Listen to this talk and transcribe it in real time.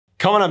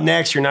Coming up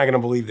next, you're not going to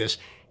believe this.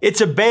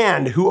 It's a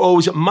band who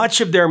owes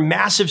much of their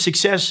massive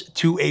success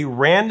to a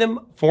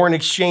random foreign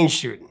exchange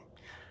student.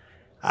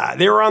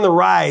 They were on the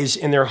rise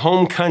in their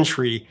home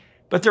country,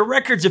 but their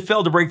records have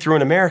failed to break through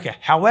in America.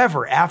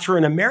 However, after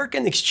an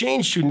American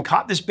exchange student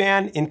caught this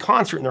band in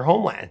concert in their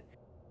homeland,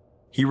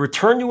 he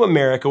returned to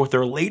America with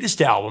their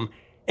latest album,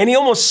 and he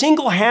almost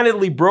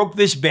single-handedly broke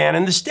this band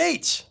in the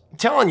States. I'm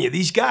telling you,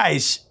 these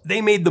guys,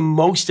 they made the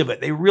most of it.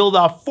 They reeled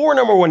off 4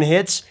 #1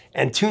 hits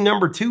and 2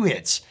 #2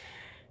 hits.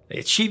 They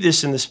achieved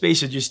this in the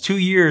space of just 2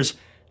 years.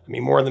 I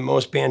mean, more than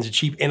most bands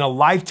achieve in a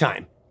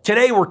lifetime.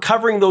 Today, we're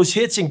covering those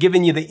hits and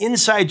giving you the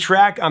inside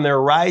track on their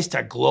rise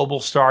to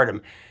global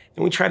stardom.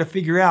 And we try to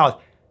figure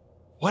out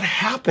what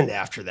happened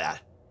after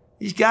that.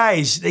 These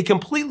guys, they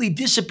completely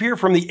disappear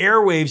from the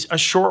airwaves a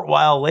short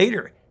while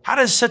later. How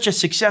does such a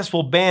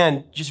successful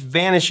band just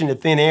vanish into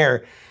thin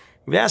air?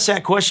 We've asked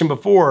that question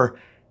before,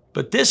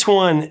 but this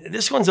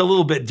one's a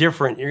little bit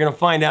different. You're gonna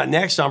find out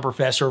next on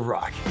Professor of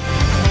Rock.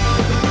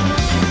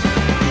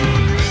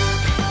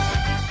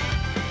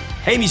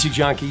 Hey music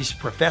junkies,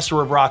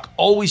 Professor of Rock,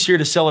 always here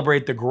to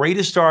celebrate the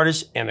greatest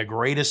artists and the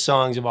greatest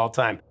songs of all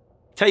time.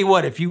 Tell you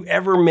what, if you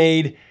ever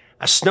made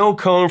a snow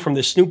cone from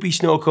the Snoopy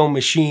snow cone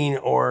machine,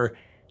 or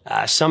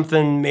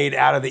something made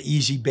out of the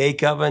Easy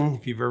Bake Oven,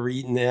 if you've ever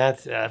eaten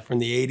that from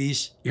the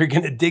 80s, you're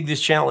gonna dig this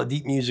channel of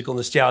deep musical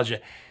nostalgia.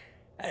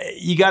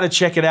 You gotta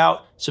check it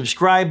out.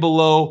 Subscribe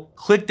below,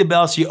 click the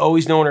bell so you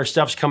always know when our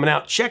stuff's coming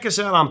out. Check us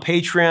out on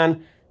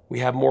Patreon. We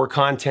have more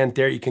content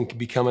there. You can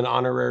become an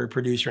honorary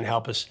producer and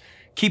help us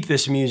keep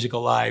this music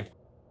alive.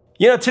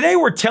 You know, today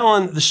we're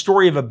telling the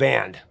story of a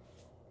band.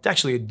 It's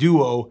actually a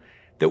duo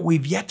that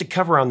we've yet to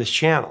cover on this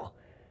channel.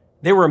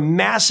 They were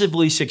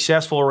massively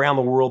successful around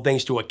the world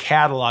thanks to a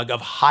catalog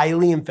of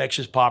highly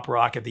infectious pop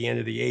rock at the end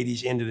of the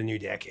 80s into the new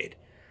decade.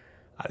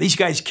 These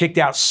guys kicked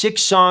out 6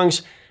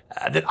 songs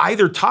that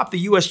either topped the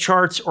US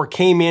charts or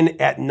came in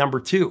at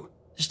 #2.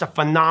 Just a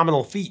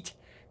phenomenal feat.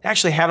 They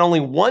actually had only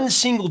 1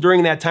 single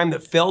during that time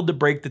that failed to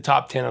break the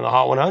top 10 on the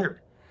Hot 100.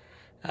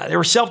 They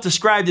were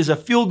self-described as a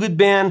feel-good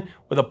band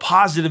with a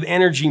positive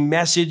energy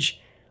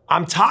message.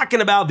 I'm talking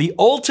about the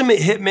ultimate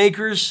hit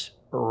makers,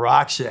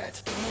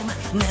 Roxette.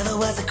 Never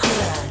was a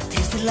quitter,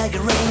 tasted like a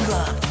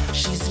raindrop.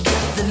 She's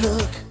got the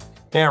look.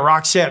 Man,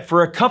 Roxette,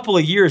 for a couple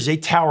of years, they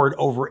towered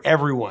over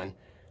everyone.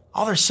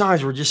 All their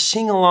songs were just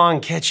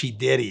sing-along catchy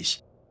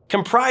ditties.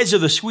 Comprised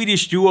of the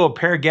Swedish duo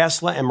Per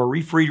Gessle and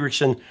Marie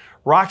Fredriksson,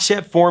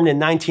 Roxette formed in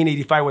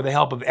 1985 with the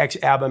help of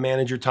ex-ABBA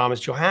manager Thomas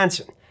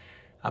Johansson.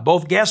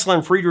 Both Gessle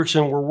and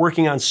Fredriksson were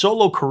working on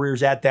solo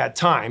careers at that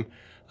time.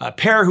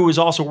 Per, who was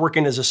also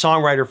working as a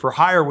songwriter for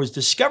hire, was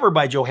discovered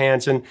by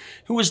Johansson,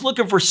 who was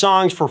looking for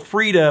songs for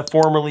Frida,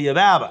 formerly of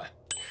ABBA.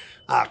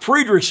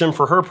 Fredriksson,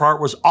 for her part,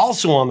 was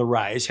also on the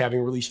rise,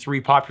 having released 3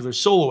 popular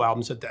solo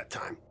albums at that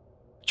time.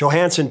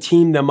 Johansson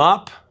teamed them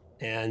up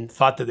and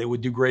thought that they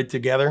would do great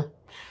together.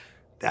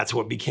 That's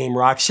what became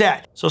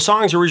Roxette. So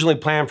songs originally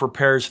planned for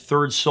Per's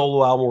 3rd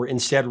solo album were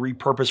instead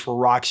repurposed for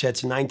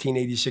Roxette's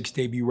 1986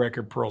 debut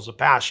record, Pearls of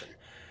Passion.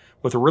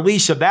 With the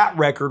release of that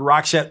record,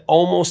 Roxette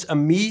almost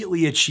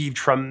immediately achieved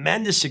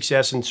tremendous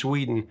success in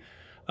Sweden.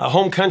 A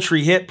home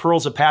country hit,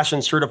 Pearls of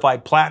Passion,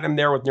 certified platinum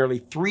there with nearly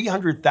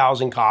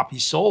 300,000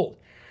 copies sold.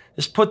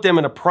 This put them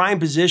in a prime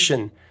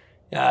position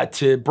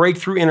to break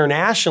through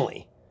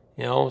internationally,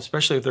 you know,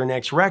 especially with their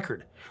next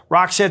record.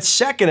 Roxette's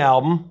 2nd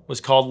album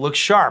was called Look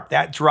Sharp.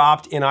 That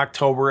dropped in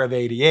October of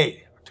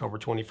 '88, October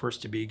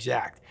 21st to be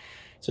exact.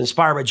 It's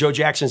inspired by Joe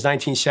Jackson's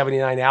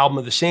 1979 album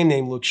of the same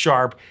name, Look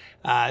Sharp.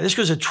 This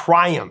was a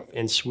triumph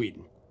in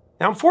Sweden.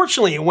 Now,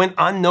 unfortunately, it went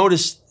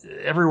unnoticed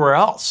everywhere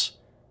else,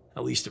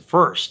 at least at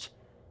first.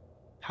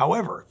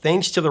 However,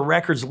 thanks to the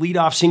record's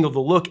lead-off single,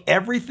 The Look,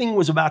 everything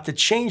was about to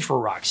change for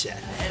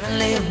Roxette.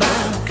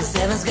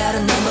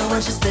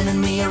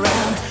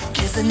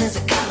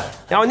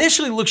 Now,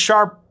 initially, Look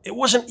Sharp, it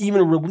wasn't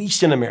even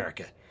released in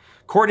America.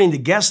 According to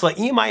Gessle,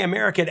 EMI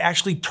America had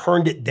actually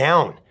turned it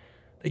down.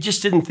 They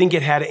just didn't think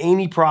it had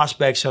any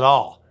prospects at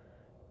all.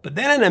 But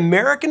then an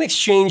American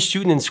exchange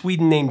student in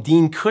Sweden named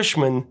Dean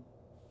Cushman,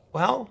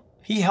 well,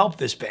 he helped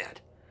this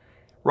band.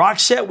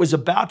 Roxette was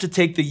about to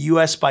take the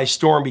US by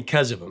storm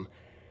because of him.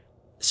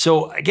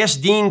 So I guess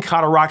Dean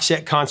caught a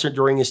Roxette concert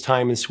during his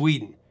time in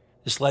Sweden.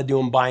 This led to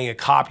him buying a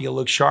copy of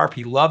Look Sharp.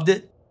 He loved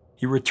it.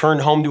 He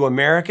returned home to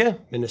America,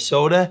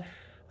 Minnesota.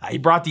 He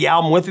brought the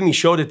album with him. He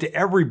showed it to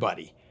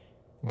everybody.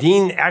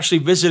 Dean actually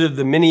visited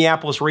the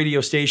Minneapolis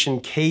radio station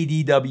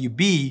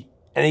KDWB,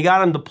 and he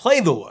got him to play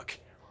The Look.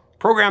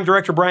 Program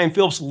director Brian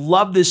Phillips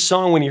loved this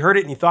song when he heard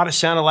it, and he thought it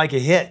sounded like a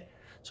hit.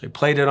 So he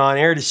played it on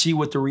air to see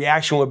what the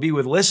reaction would be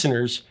with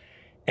listeners,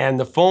 and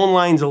the phone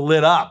lines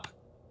lit up.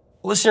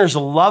 Listeners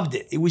loved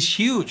it. It was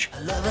huge.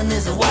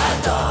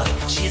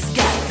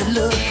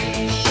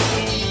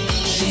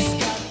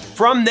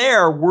 From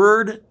there,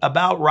 word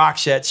about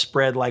Roxette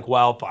spread like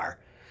wildfire.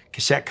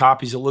 Cassette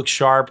copies of Look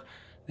Sharp,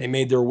 they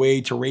made their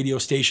way to radio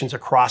stations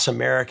across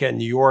America,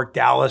 New York,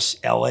 Dallas,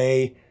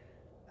 LA.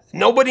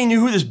 Nobody knew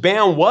who this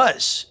band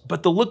was,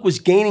 but The Look was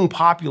gaining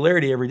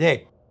popularity every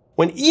day.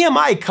 When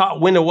EMI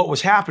caught wind of what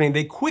was happening,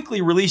 they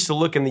quickly released the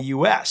look in the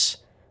US.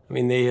 I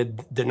mean, they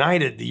had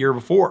denied it the year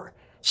before.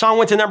 The song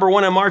went to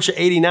 #1 in March of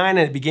 '89,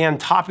 and it began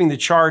topping the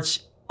charts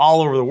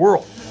all over the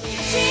world.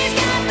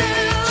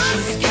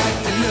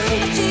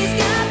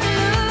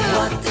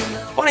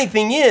 Funny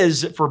thing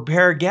is, for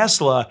Per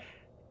Gessle,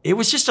 it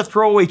was just a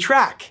throwaway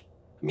track.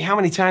 I mean, how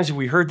many times have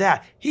we heard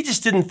that? He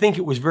just didn't think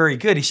it was very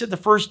good. He said the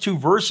first 2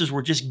 verses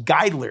were just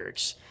guide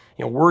lyrics,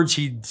 words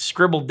he'd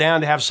scribbled down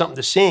to have something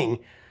to sing.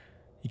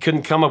 He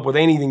couldn't come up with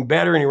anything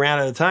better, and he ran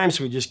out of time,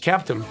 so he just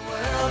kept them.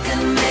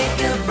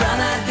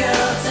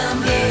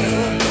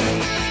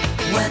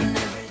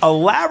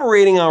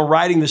 Elaborating on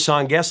writing the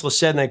song, Gessle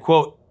said, and I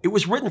quote, "It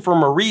was written for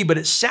Marie, but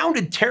it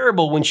sounded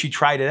terrible when she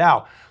tried it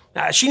out.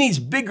 She needs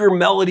bigger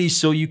melodies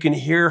so you can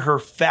hear her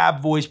fab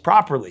voice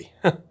properly."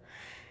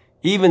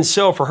 Even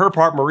so, for her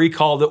part, Marie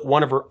called it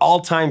one of her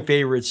all-time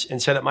favorites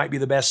and said it might be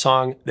the best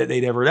song that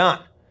they'd ever done.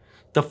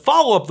 To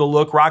follow up the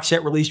look,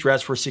 Roxette released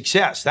Dress for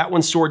Success. That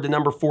one soared to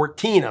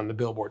 #14 on the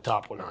Billboard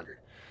Top 100.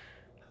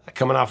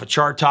 Coming off a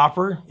chart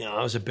topper, it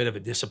was a bit of a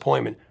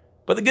disappointment.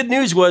 But the good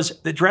news was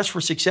that Dress for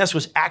Success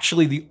was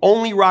actually the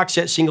only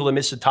Roxette single to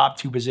miss the top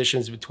 2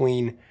 positions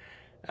between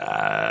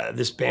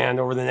this band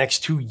over the next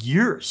 2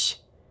 years.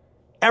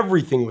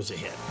 Everything was a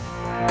hit.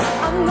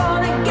 I'm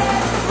gonna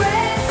get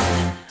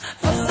rest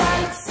for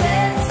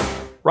success.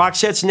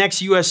 Roxette's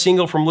next US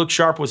single from Look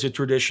Sharp was a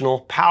traditional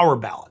power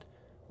ballad,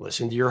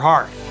 Listen to Your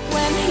Heart.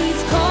 When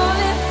he's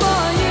calling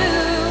for you,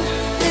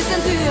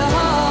 listen to your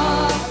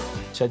heart.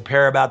 Said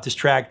Per about this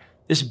track,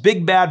 "This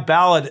big bad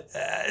ballad,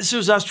 this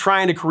was us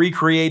trying to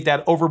recreate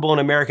that overblown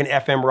American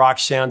FM rock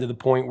sound to the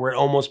point where it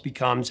almost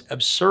becomes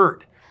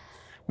absurd.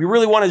 We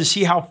really wanted to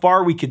see how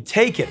far we could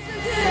take it."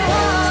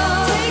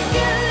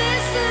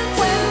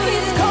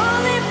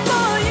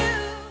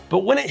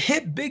 But when it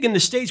hit big in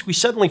the States, we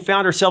suddenly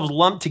found ourselves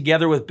lumped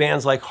together with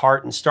bands like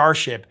Heart and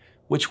Starship,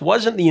 which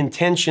wasn't the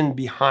intention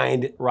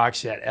behind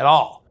Roxette at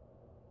all.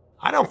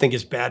 I don't think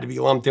it's bad to be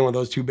lumped in with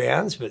those 2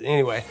 bands, but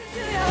anyway.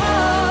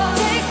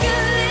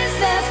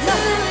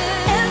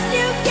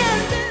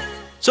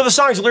 So the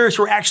song's lyrics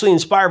were actually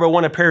inspired by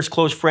one of Per's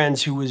close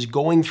friends who was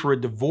going through a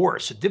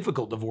divorce, a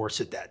difficult divorce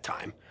at that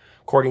time.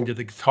 According to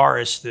the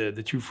guitarist,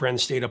 the 2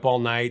 friends stayed up all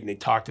night and they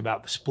talked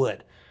about the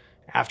split.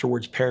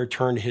 Afterwards, Per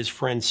turned his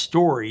friend's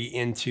story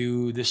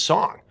into this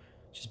song,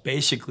 which is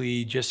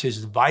basically just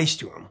his advice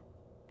to him.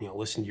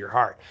 Listen to your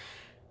heart.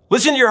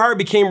 Listen to Your Heart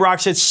became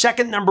Roxette's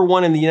second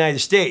 #1 in the United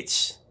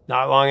States.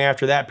 Not long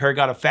after that, Per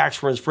got a fax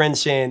from his friend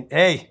saying,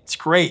 "Hey, it's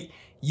great.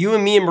 You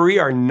and me and Marie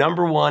are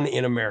 #1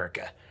 in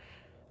America."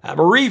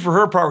 Marie, for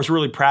her part, was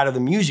really proud of the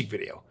music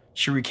video.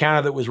 She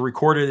recounted that it was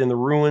recorded in the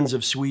ruins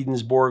of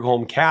Sweden's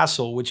Borgholm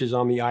Castle, which is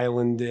on the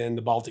island in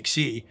the Baltic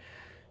Sea.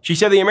 She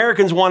said the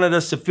Americans wanted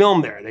us to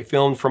film there. They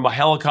filmed from a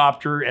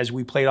helicopter as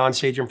we played on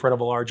stage in front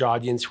of a large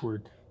audience who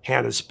were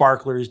handed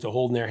sparklers to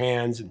hold in their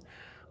hands. And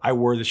I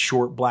wore the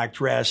short black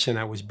dress and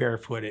I was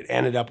barefoot. It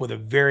ended up with a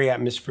very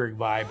atmospheric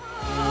vibe.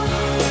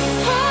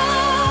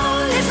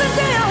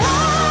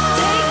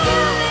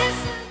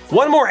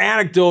 One more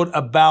anecdote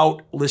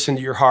about Listen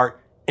to Your Heart.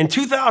 In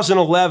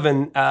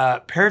 2011,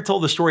 Per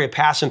told the story of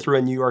passing through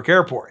a New York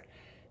airport.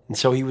 And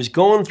so he was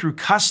going through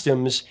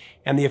customs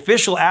and the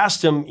official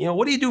asked him,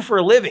 "What do you do for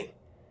a living?"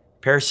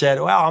 Per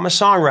said, "Well, I'm a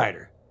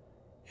songwriter."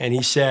 And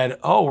he said,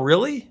 "Oh,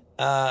 really?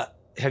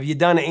 Have you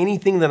done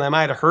anything that I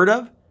might have heard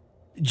of?"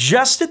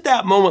 Just at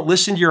that moment,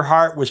 Listen to Your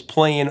Heart was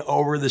playing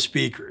over the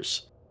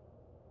speakers.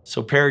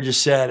 So Per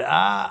just said,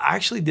 I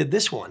actually did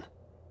this one.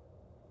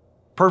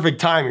 Perfect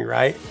timing,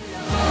 right?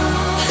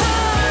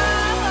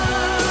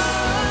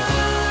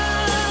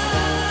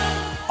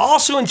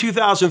 Also in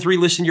 2003,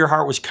 Listen to Your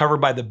Heart was covered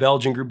by the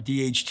Belgian group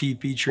DHT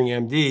featuring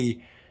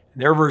MD.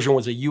 Their version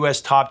was a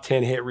US top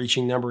 10 hit,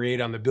 reaching #8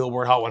 on the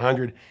Billboard Hot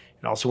 100.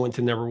 It also went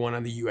to #1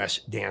 on the US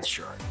dance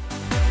chart.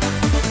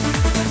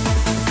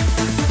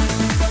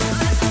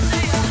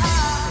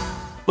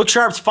 Look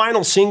Sharp's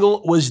final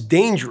single was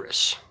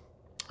Dangerous.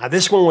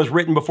 This one was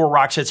written before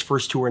Roxette's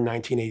first tour in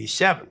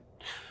 1987.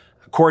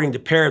 According to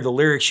Per, the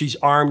lyrics, "She's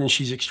armed and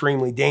she's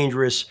extremely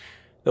dangerous,"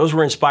 those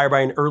were inspired by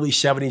an early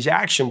 70s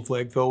action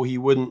flick, though he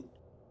wouldn't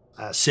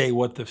say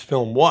what the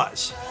film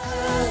was.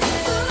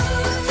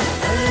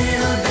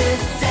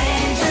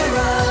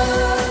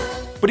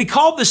 But he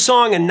called the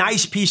song a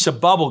nice piece of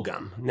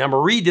bubblegum. Now,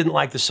 Marie didn't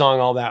like the song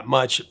all that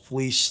much, at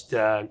least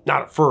not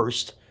at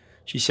first.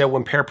 She said,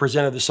 "When Per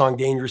presented the song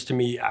Dangerous to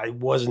me, I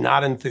was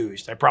not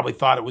enthused. I probably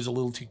thought it was a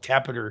little too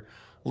tepid or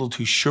a little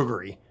too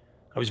sugary.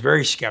 I was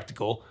very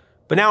skeptical.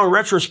 But now in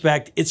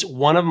retrospect, it's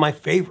one of my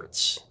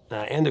favorites."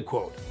 End of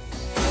quote.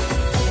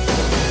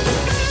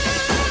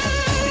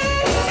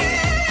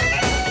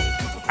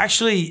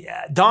 Actually,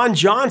 Don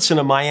Johnson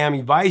of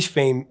Miami Vice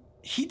fame,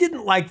 he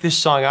didn't like this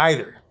song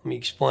either. Let me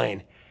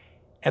explain.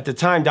 At the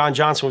time, Don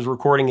Johnson was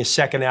recording his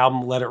second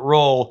album, Let It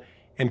Roll,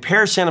 and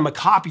Per sent him a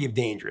copy of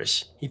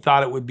Dangerous. He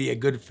thought it would be a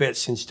good fit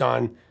since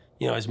Don,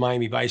 his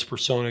Miami Vice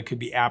persona could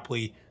be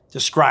aptly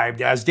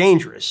described as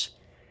dangerous.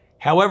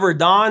 However,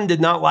 Don did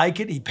not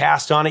like it. He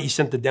passed on it. He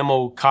sent the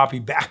demo copy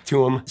back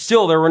to him.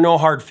 Still, there were no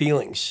hard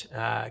feelings.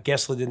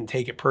 Gessle didn't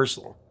take it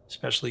personal,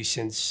 especially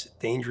since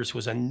Dangerous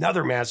was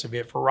another massive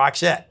hit for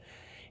Roxette.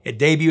 It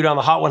debuted on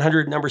the Hot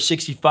 100 number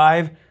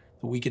 65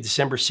 the week of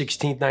December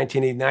 16,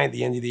 1989, at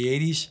the end of the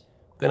 80s.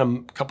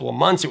 Then a couple of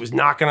months, it was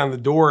knocking on the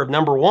door of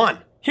number 1.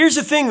 Here's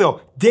the thing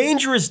though,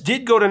 Dangerous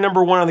did go to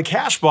number 1 on the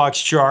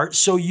Cashbox chart,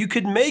 so you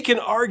could make an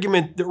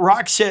argument that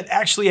Roxette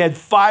actually had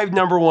 5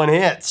 number 1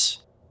 hits.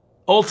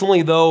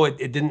 Ultimately though, it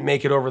didn't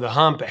make it over the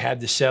hump. It had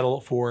to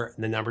settle for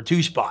the number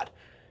 2 spot.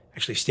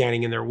 Actually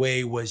standing in their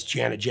way was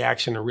Janet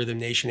Jackson and Rhythm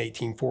Nation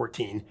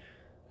 1814,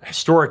 a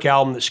historic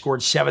album that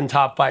scored 7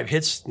 top 5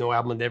 hits. No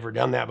album had ever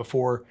done that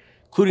before,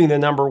 including the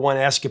number 1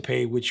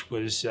 Escapade, which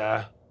was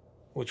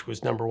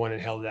number 1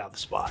 and held out the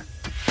spot.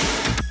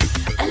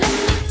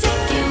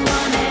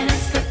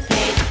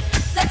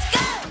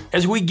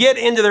 As we get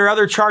into their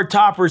other chart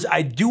toppers,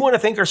 I do want to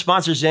thank our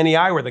sponsors,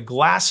 NEI, or the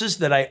glasses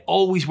that I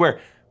always wear.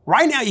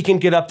 Right now, you can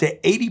get up to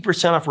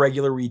 80% off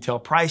regular retail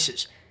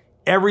prices.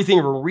 Everything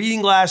from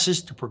reading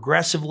glasses to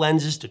progressive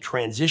lenses to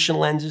transition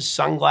lenses,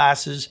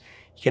 sunglasses.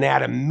 You can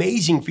add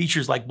amazing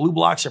features like blue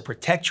blocks that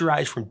protect your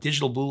eyes from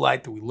digital blue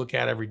light that we look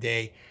at every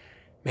day.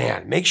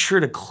 Man, make sure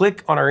to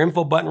click on our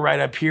info button right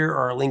up here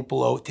or our link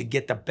below to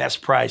get the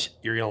best price.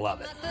 You're gonna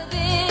love it.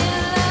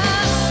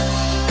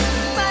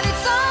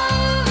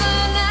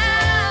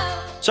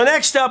 So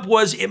next up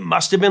was It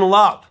Must Have Been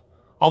Love.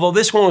 Although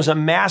this one was a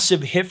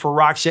massive hit for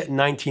Roxette in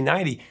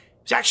 1990, it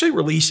was actually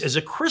released as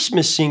a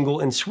Christmas single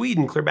in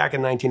Sweden clear back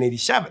in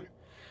 1987.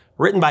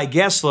 Written by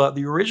Gessle,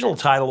 the original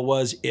title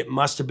was It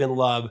Must Have Been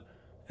Love,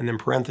 and then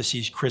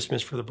parentheses,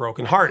 Christmas for the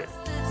Brokenhearted.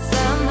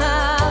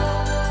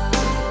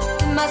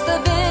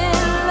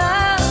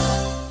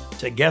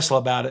 Said Gessle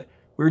about it,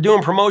 we were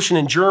doing promotion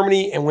in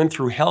Germany and went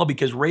through hell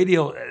because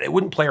radio, they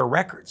wouldn't play our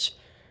records.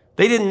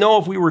 They didn't know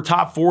if we were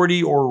top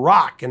 40 or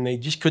rock, and they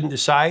just couldn't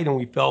decide, and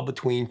we fell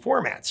between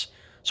formats.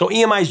 So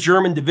EMI's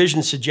German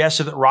division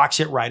suggested that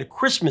Roxette write a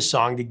Christmas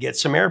song to get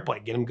some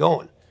airplay, get them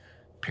going.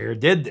 Per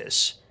did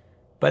this.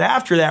 But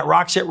after that,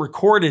 Roxette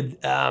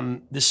recorded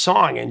this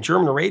song, and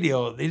German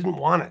radio, they didn't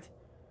want it.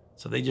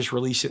 So they just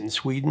released it in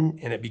Sweden,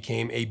 and it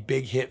became a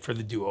big hit for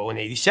the duo in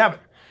 '87.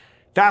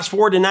 Fast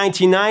forward to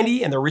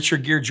 1990, and the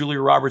Richard Gere, Julia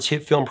Roberts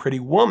hit film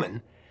Pretty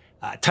Woman.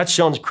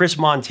 Touchstone's Chris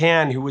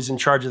Montan, who was in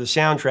charge of the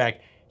soundtrack,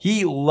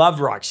 he loved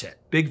Roxette,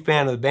 big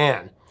fan of the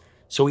band.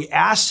 So he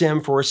asked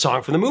him for a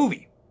song for the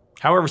movie.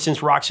 However, since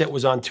Roxette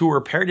was on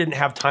tour, Per didn't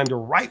have time to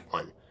write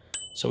one.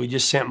 So he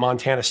just sent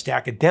Montan a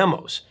stack of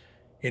demos.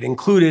 It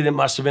included It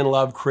Must Have Been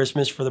Love,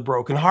 Christmas for the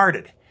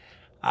Brokenhearted.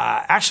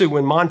 Actually,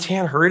 when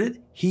Montan heard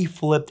it, he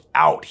flipped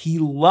out. He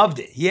loved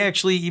it. He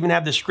actually even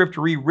had the script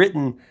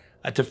rewritten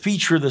to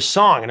feature the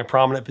song in a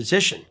prominent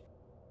position.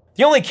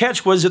 The only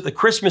catch was that the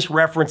Christmas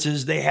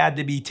references, they had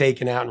to be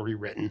taken out and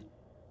rewritten.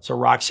 So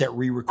Roxette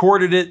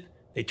re-recorded it.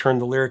 They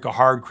turned the lyric A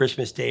Hard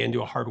Christmas Day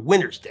into A Hard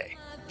Winter's Day.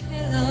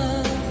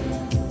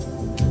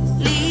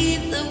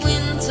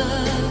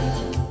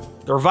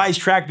 The revised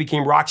track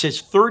became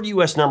Roxette's 3rd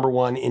US number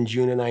 1 in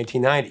June of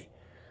 1990.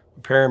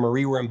 When Per and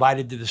Marie were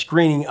invited to the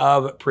screening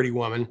of Pretty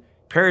Woman,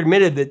 Per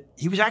admitted that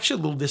he was actually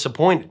a little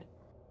disappointed.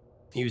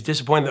 He was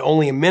disappointed that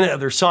only a minute of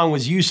their song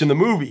was used in the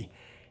movie.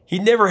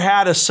 He'd never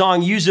had a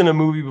song used in a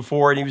movie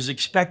before, and he was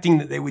expecting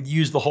that they would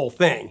use the whole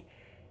thing.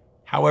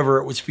 However,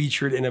 it was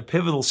featured in a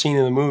pivotal scene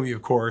in the movie,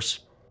 of course.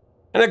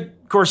 And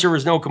of course, there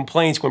was no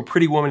complaints when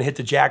Pretty Woman hit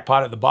the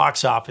jackpot at the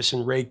box office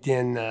and raked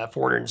in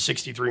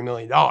 $463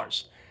 million.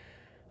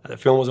 The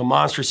film was a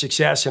monster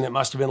success, and It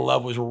Must Have Been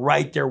Love was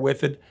right there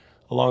with it,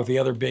 along with the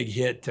other big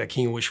hit,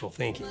 King of Wishful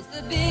Thinking.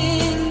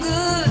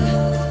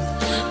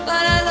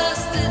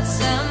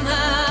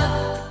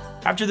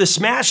 After the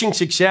smashing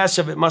success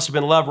of It Must Have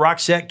Been Love,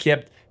 Roxette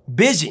kept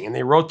busy, and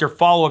they wrote their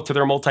follow-up to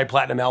their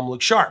multi-platinum album,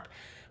 Look Sharp.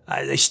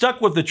 They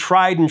stuck with the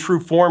tried and true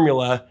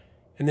formula,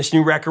 and this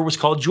new record was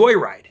called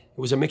Joyride. It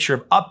was a mixture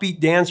of upbeat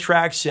dance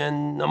tracks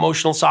and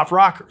emotional soft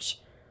rockers.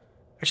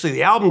 Actually,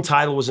 the album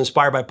title was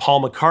inspired by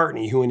Paul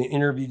McCartney, who in an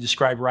interview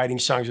described writing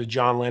songs with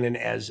John Lennon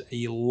as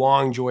a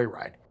long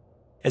joyride.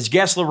 As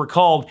Gessle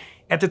recalled,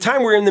 at the time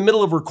we were in the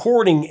middle of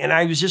recording, and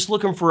I was just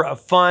looking for a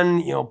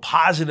fun,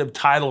 positive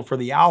title for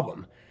the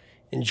album.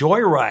 And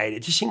Joyride,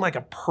 it just seemed like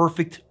a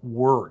perfect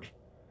word.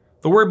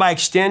 The word by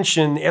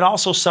extension, it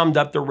also summed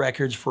up the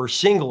record's first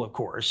single, of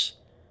course,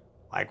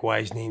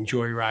 likewise named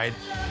Joyride.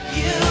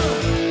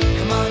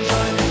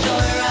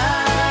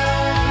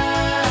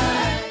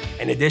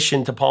 In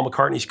addition to Paul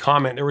McCartney's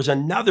comment, there was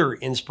another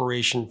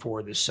inspiration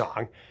for this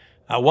song.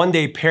 One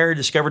day, Per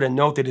discovered a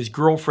note that his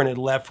girlfriend had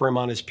left for him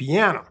on his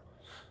piano.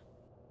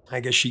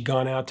 I guess she'd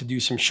gone out to do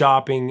some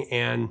shopping,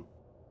 and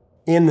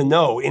in the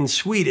note, in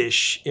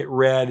Swedish, it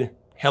read,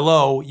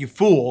 "Hello, you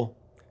fool,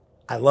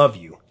 I love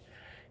you."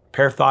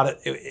 Per thought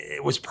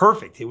it was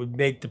perfect. It would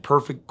make the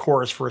perfect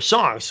chorus for a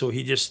song, so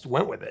he just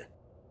went with it.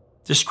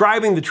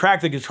 Describing the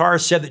track, the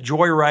guitarist said that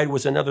Joyride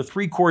was another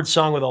 3-chord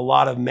song with a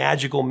lot of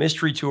magical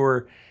mystery to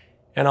her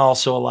and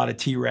also a lot of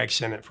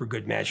T-Rex in it for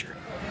good measure.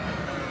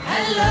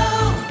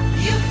 Hello,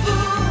 you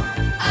fool,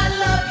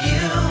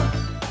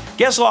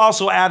 Gessle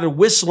also added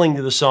whistling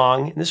to the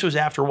song, and this was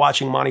after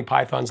watching Monty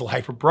Python's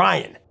Life of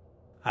Brian.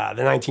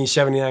 The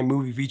 1979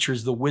 movie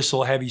features the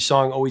whistle-heavy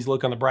song Always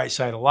Look on the Bright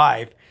Side of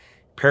Life.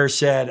 Per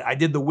said, "I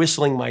did the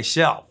whistling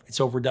myself. It's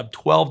overdubbed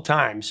 12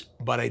 times,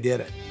 but I did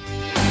it."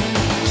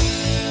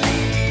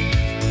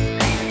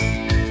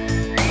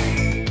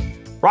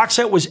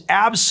 Roxette was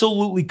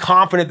absolutely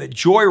confident that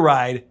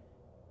Joyride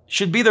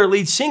should be their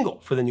lead single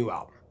for the new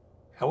album.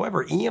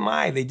 However,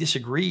 EMI, they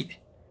disagreed.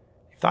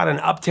 They thought an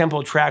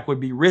up-tempo track would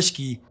be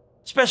risky,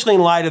 especially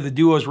in light of the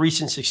duo's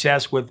recent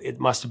success with It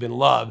Must Have Been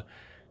Love.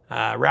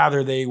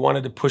 Rather, they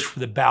wanted to push for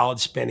the ballad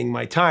Spending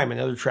My Time,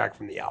 another track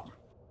from the album.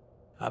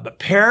 But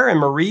Per and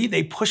Marie,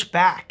 they pushed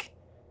back.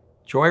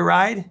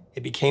 Joyride,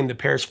 it became the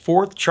pair's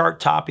fourth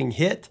chart-topping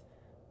hit.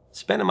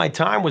 Spending My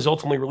Time was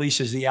ultimately released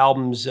as the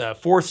album's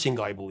fourth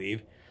single, I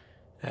believe.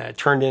 It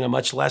turned in a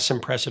much less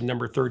impressive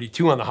number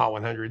 32 on the Hot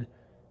 100.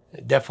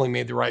 It definitely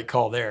made the right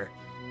call there.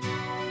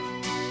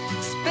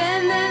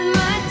 Spending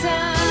my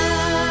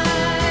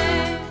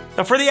time.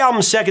 Now for the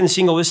album's second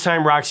single, this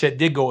time Roxette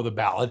did go with a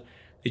ballad.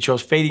 They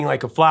chose Fading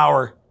Like a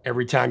Flower,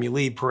 Every Time You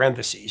Leave,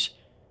 parentheses.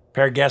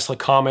 Per Gessle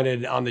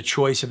commented on the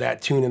choice of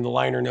that tune in the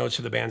liner notes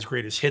of the band's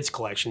greatest hits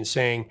collection,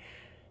 saying,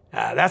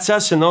 "That's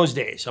us in those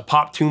days, a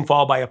pop tune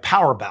followed by a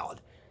power ballad.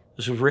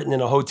 This was written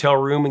in a hotel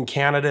room in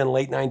Canada in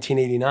late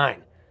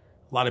 1989.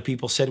 A lot of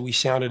people said we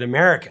sounded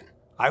American.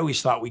 I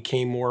always thought we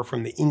came more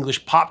from the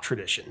English pop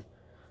tradition.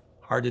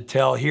 Hard to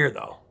tell here,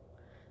 though."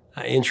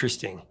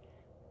 Interesting.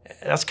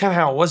 That's kind of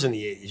how it was in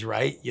the 80s,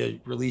 right? You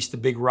released the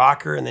big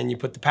rocker and then you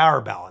put the power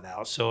ballad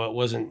out, so it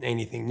wasn't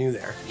anything new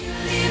there.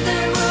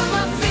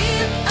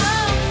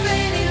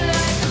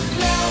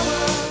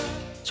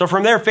 So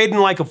from there, Fading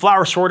Like a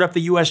Flower soared up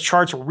the US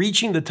charts,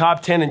 reaching the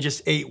top 10 in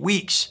just 8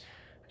 weeks.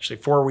 Actually,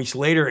 4 weeks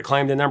later, it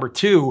climbed to number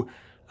 2.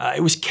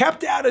 It was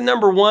kept out of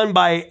number 1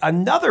 by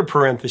another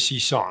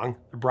parentheses song,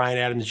 the Bryan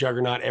Adams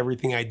juggernaut,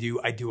 Everything I Do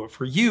It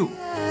For You.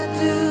 I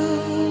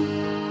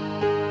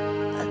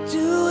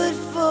do it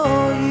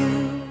for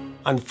you.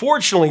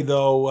 Unfortunately,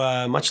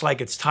 though, much like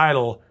its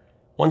title,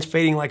 once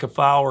Fading Like a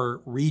Flower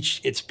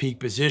reached its peak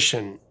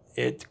position,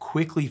 it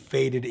quickly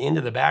faded into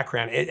the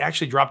background. It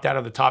actually dropped out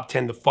of the top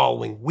 10 the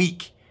following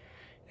week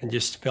and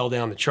just fell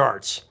down the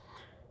charts.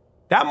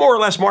 That more or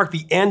less marked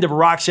the end of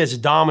Roxette's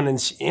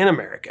dominance in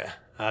America.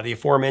 The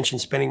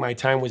aforementioned Spending My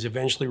Time was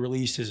eventually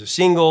released as a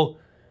single,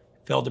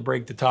 failed to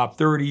break the top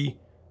 30.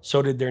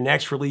 So did their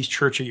next release,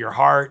 Church of Your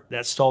Heart.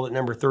 That stalled at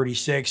number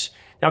 36.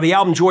 Now, the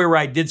album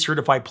Joyride did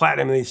certify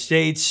platinum in the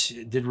States.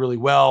 It did really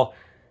well.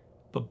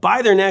 But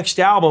by their next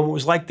album, it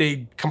was like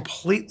they'd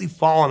completely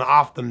fallen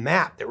off the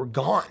map. They were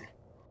gone.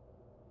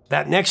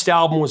 That next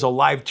album was a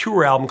live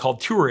tour album called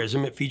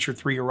Tourism. It featured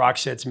 3 of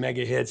Roxette's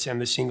mega hits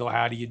and the single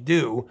How Do You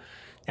Do.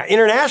 Now,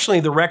 internationally,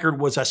 the record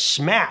was a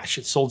smash.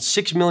 It sold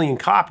 6 million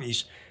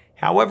copies.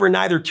 However,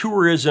 neither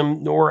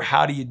Tourism nor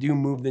How Do You Do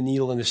moved the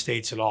needle in the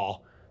States at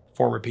all. The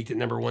former peaked at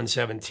number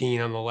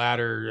 117. On the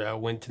latter,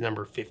 went to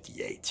number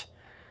 58.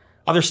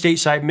 Other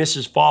stateside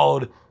misses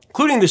followed,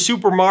 including the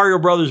Super Mario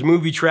Brothers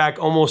movie track,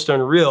 Almost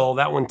Unreal.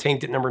 That one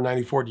tanked at number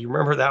 94. Do you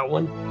remember that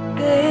one?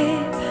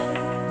 Babe,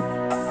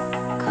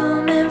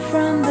 coming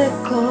from the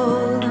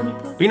cold.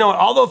 But you know,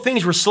 although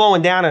things were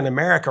slowing down in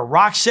America,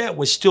 Roxette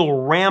was still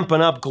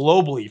ramping up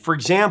globally. For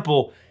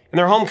example, in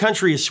their home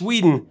country of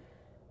Sweden,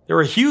 they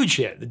were a huge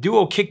hit. The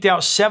duo kicked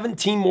out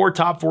 17 more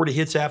top 40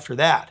 hits after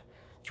that.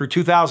 Through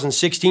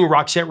 2016,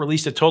 Roxette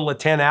released a total of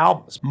 10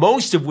 albums,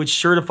 most of which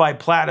certified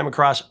platinum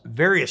across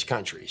various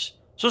countries.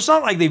 So it's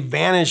not like they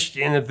vanished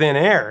into thin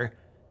air,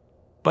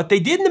 but they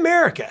did in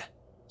America.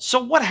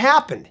 So what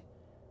happened?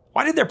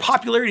 Why did their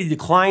popularity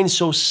decline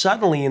so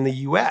suddenly in the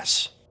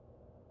US?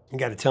 You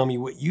gotta tell me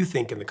what you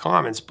think in the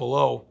comments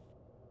below.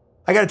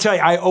 I gotta tell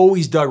you, I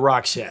always dug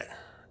Roxette.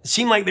 It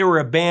seemed like they were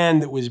a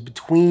band that was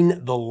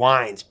between the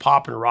lines,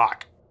 pop and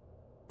rock.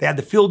 They had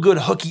the feel-good,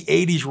 hooky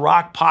 80s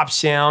rock pop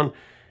sound,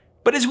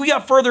 but as we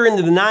got further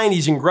into the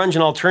 90s and grunge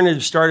and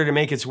alternative started to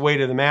make its way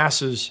to the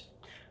masses,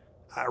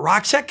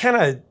 Roxette kind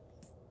of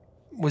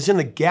was in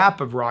the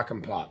gap of rock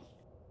and pop.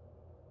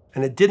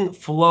 And it didn't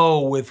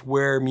flow with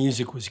where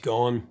music was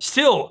going.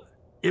 Still,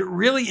 it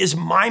really is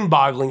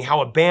mind-boggling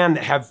how a band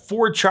that had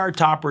 4 chart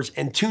toppers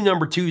and 2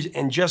 number 2s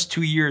in just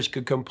 2 years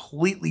could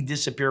completely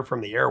disappear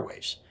from the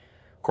airwaves.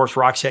 Of course,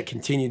 Roxette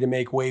continued to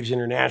make waves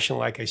internationally,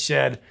 like I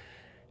said.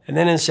 And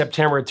then in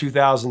September of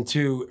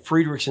 2002,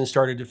 Fredriksson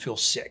started to feel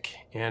sick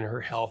and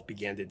her health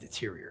began to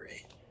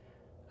deteriorate.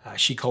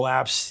 She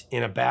collapsed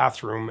in a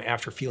bathroom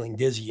after feeling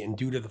dizzy, and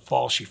due to the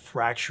fall, she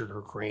fractured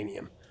her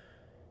cranium.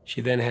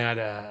 She then had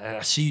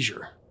a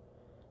seizure.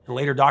 And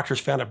later, doctors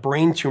found a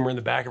brain tumor in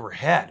the back of her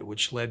head,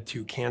 which led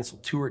to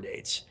canceled tour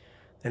dates.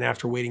 Then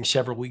after waiting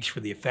several weeks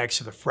for the effects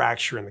of the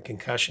fracture and the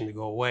concussion to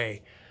go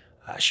away,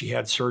 she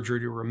had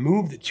surgery to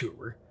remove the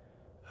tumor.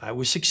 It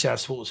was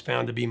successful. It was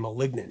found to be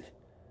malignant.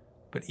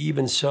 But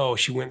even so,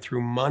 she went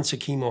through months of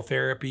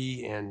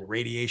chemotherapy and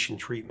radiation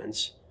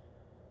treatments.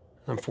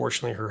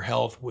 Unfortunately, her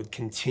health would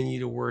continue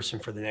to worsen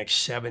for the next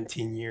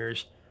 17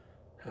 years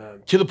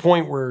to the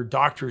point where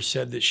doctors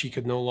said that she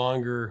could no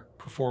longer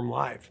perform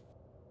live.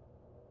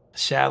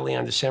 Sadly,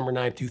 on December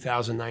 9th,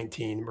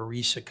 2019,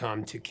 Marie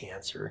succumbed to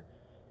cancer.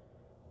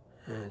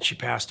 And she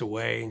passed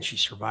away, and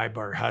she's survived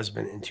by her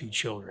husband and 2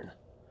 children.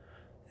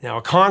 Now,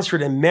 a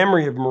concert in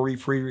memory of Marie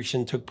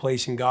Fredriksson took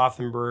place in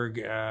Gothenburg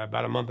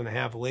about a month and a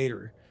half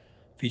later.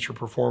 Featured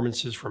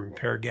performances from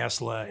Per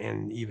Gessle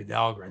and Eva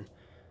Dahlgren.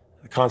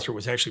 The concert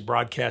was actually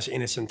broadcast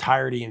in its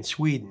entirety in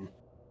Sweden.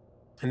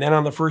 And then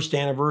on the first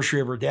anniversary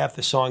of her death,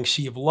 the song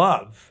Sea of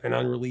Love, an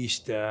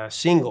unreleased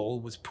single,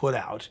 was put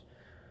out.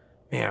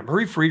 Man,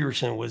 Marie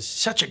Fredriksson was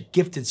such a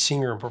gifted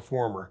singer and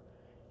performer.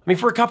 I mean,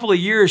 for a couple of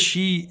years,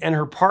 she and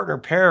her partner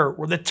Per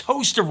were the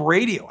toast of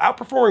radio,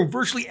 outperforming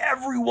virtually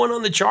everyone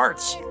on the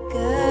charts. Like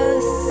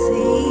a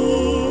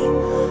sea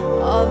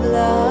of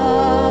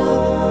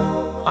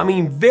love. I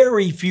mean,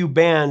 very few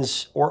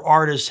bands or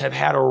artists have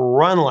had a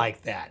run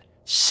like that.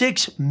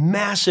 6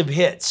 massive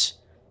hits,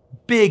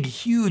 big,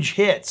 huge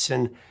hits,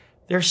 and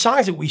they're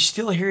songs that we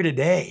still hear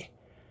today.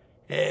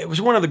 It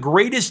was one of the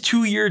greatest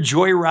 2-year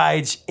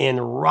joyrides in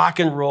rock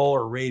and roll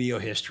or radio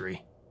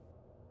history.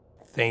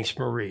 Thanks,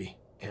 Marie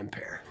and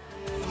Per.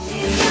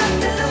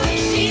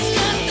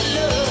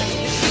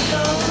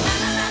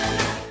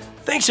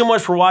 Thanks so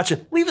much for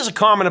watching. Leave us a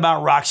comment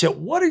about Roxette.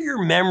 What are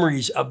your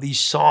memories of these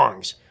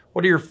songs?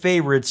 What are your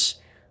favorites?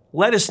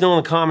 Let us know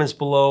in the comments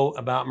below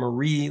about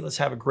Marie. Let's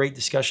have a great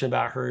discussion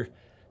about her.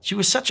 She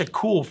was such a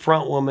cool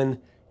front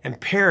woman,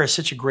 and Per is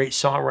such a great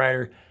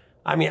songwriter.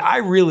 I mean,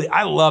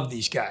 I love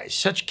these guys.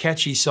 Such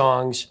catchy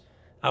songs.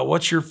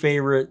 What's your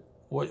favorite?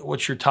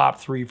 What's your top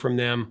 3 from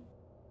them?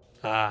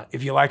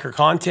 If you like our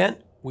content,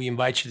 we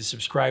invite you to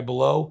subscribe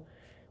below.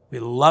 We'd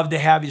love to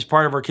have you as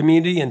part of our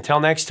community.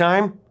 Until next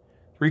time,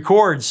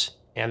 records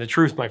and the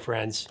truth, my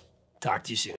friends. Talk to you soon.